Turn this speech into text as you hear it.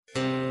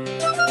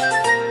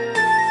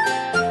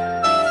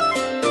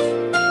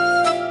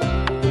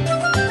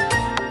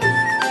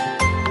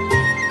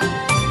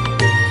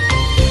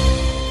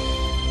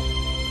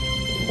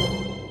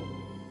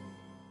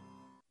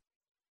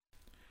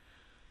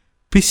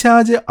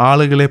പിശാച്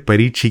ആളുകളെ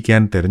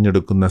പരീക്ഷിക്കാൻ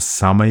തിരഞ്ഞെടുക്കുന്ന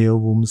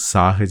സമയവും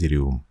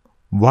സാഹചര്യവും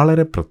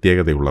വളരെ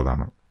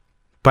പ്രത്യേകതയുള്ളതാണ്.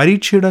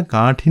 പരീക്ഷയുടെ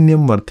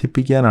കാഠിന്യം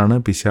വർദ്ധിപ്പിക്കാനാണ്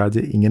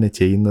പിശാച് ഇങ്ങനെ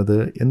ചെയ്യുന്നത്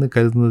എന്ന്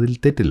കരുതുന്നതിൽ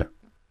തെറ്റില്ല.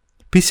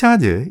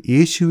 പിശാച്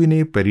യേശുവിനെ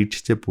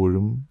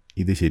പരീക്ഷിച്ചപ്പോഴും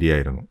ഇത്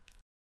ശരിയായിരുന്നു.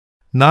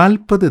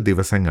 40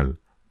 ദിവസങ്ങൾ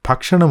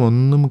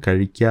ഭക്ഷണമൊന്നും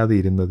കഴിക്കാതെ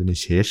ഇരുന്നതിനു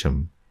ശേഷം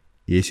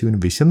യേശുവിന്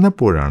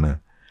വിശന്നപ്പോഴാണ്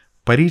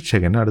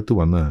പരീക്ഷകൻ അടുത്തു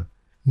വന്ന്,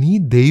 നീ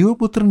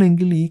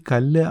ദൈവപുത്രനെങ്കിൽ ഈ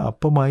കല്ല്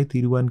അപ്പമായി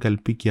തീരുവാൻ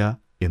കൽപ്പിക്കുക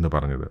എന്ന്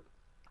പറഞ്ഞത്.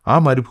 ആ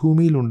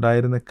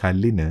മരുഭൂമിയിലുണ്ടായിരുന്ന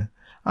കല്ലിന്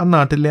ആ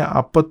നാട്ടിലെ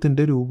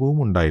അപ്പത്തിൻ്റെ രൂപവും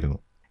ഉണ്ടായിരുന്നു.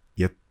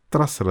 എത്ര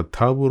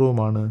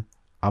ശ്രദ്ധാപൂർവമാണ്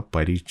ആ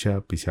പരീക്ഷ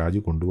പിശാച്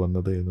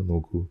കൊണ്ടുവന്നത് എന്ന്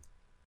നോക്കൂ.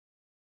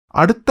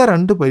 അടുത്ത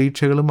 2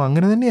 പരീക്ഷകളും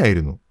അങ്ങനെ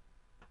തന്നെയായിരുന്നു.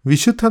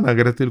 വിശുദ്ധ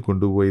നഗരത്തിൽ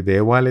കൊണ്ടുപോയി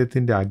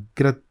ദേവാലയത്തിൻ്റെ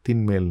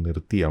അഗ്രത്തിന്മേൽ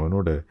നിർത്തി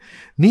അവനോട്,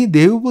 നീ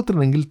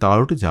ദൈവപുത്രനെങ്കിൽ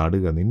താഴോട്ട്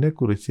ചാടുക,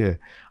 നിന്നെക്കുറിച്ച്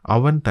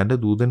അവൻ തൻ്റെ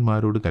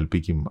ദൂതന്മാരോട്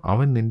കൽപ്പിക്കും,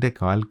 അവൻ നിൻ്റെ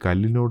കാൽ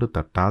കല്ലിനോട്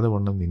തട്ടാതെ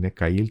വണ്ണം നിന്നെ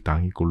കയ്യിൽ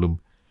താങ്ങിക്കൊള്ളും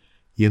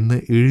എന്ന്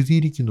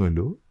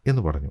എഴുതിയിരിക്കുന്നുവല്ലോ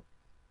എന്ന് പറഞ്ഞു.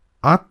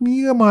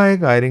 ആത്മീയമായ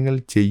കാര്യങ്ങൾ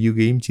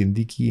ചെയ്യുകയും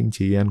ചിന്തിക്കുകയും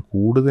ചെയ്യാൻ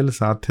കൂടുതൽ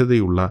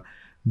സാധ്യതയുള്ള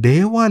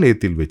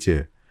ദേവാലയത്തിൽ വെച്ച്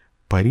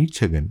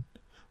പരീക്ഷകൻ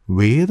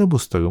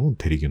വേദപുസ്തകം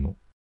ഉദ്ധരിക്കുന്നു.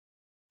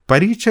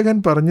 പരീക്ഷകൻ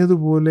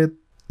പറഞ്ഞതുപോലെ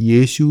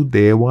യേശു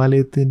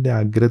ദേവാലയത്തിൻ്റെ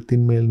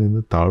അഗ്രത്തിന്മേൽ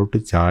നിന്ന് താഴോട്ട്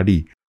ചാടി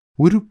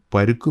ഒരു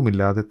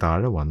പരുക്കുമില്ലാതെ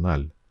താഴെ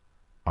വന്നാൽ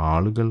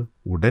ആളുകൾ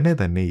ഉടനെ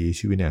തന്നെ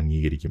യേശുവിനെ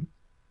അംഗീകരിക്കും.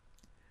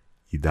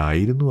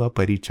 ഇതായിരുന്നു ആ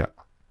പരീക്ഷ.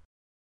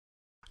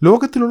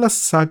 ലോകത്തിലുള്ള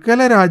സകല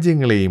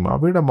രാജ്യങ്ങളെയും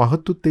അവയുടെ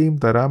മഹത്വത്തെയും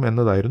തരാം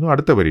എന്നതായിരുന്നു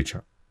അടുത്ത പരീക്ഷ.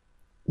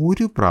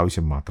 ഒരു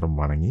പ്രാവശ്യം മാത്രം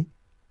വണങ്ങി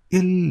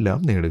എല്ലാം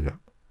നേടുക,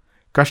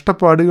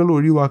 കഷ്ടപ്പാടുകൾ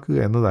ഒഴിവാക്കുക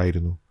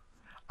എന്നതായിരുന്നു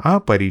ആ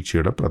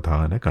പരീക്ഷയുടെ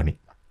പ്രധാന കണി.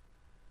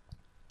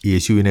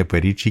 യേശുവിനെ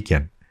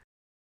പരീക്ഷിക്കാൻ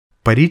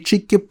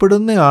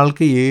പരീക്ഷിക്കപ്പെടുന്ന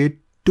ആൾക്ക്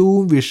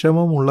ഏറ്റവും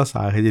വിഷമമുള്ള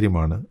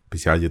സാഹചര്യമാണ്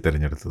പിശാച്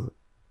തിരഞ്ഞെടുത്തത്.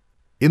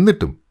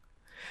 എന്നിട്ടും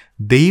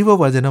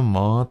ദൈവവചനം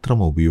മാത്രം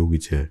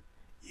ഉപയോഗിച്ച്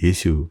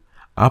യേശു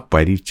ആ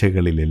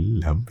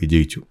പരീക്ഷകളിലെല്ലാം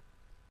വിജയിച്ചു.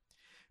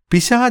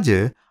 പിശാച്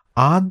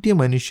ആദ്യ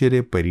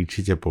മനുഷ്യരെ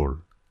പരീക്ഷിച്ചപ്പോൾ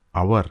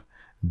അവർ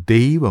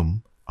ദൈവം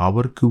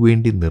അവർക്കു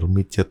വേണ്ടി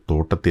നിർമ്മിച്ച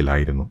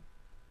തോട്ടത്തിലായിരുന്നു.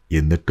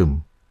 എന്നിട്ടും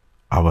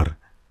അവർ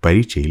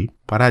പരീക്ഷയിൽ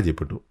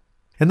പരാജയപ്പെട്ടു.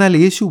 എന്നാൽ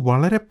യേശു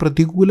വളരെ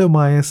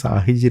പ്രതികൂലമായ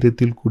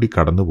സാഹചര്യത്തിൽ കൂടി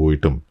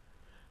കടന്നുപോയിട്ടും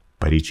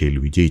പരീക്ഷയിൽ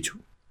വിജയിച്ചു.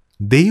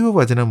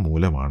 ദൈവവചനം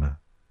മൂലമാണ്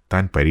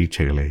താൻ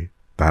പരീക്ഷകളെ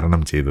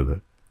തരണം ചെയ്തത്.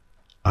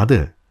 അത്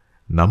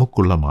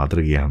നമുക്കുള്ള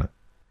മാതൃകയാണ്.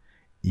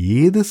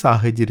 ഏത്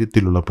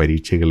സാഹചര്യത്തിലുള്ള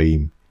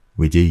പരീക്ഷകളെയും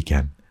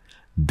വിജയിക്കാൻ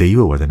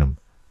ദൈവവചനം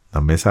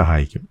നമ്മെ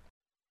സഹായിക്കും.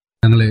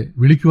 ഞങ്ങളെ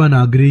വിളിക്കുവാൻ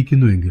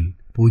ആഗ്രഹിക്കുന്നുവെങ്കിൽ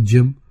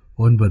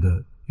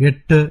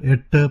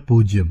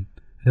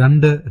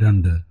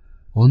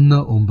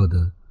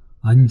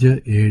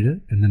 0988-22-1957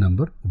 എന്ന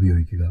നമ്പർ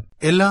ഉപയോഗിക്കുക.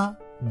 എല്ലാ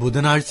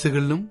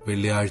ബുധനാഴ്ചകളിലും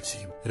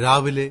വെള്ളിയാഴ്ചയും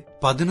രാവിലെ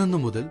 11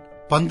 മുതൽ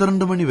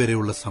 12 മണി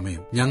വരെയുള്ള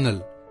സമയം ഞങ്ങൾ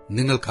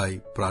നിങ്ങൾക്കായി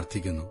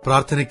പ്രാർത്ഥിക്കുന്നു.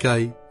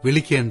 പ്രാർത്ഥനയ്ക്കായി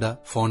വിളിക്കേണ്ട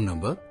ഫോൺ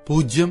നമ്പർ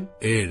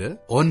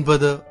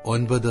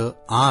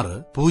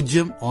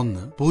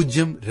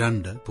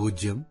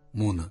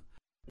 079960010203.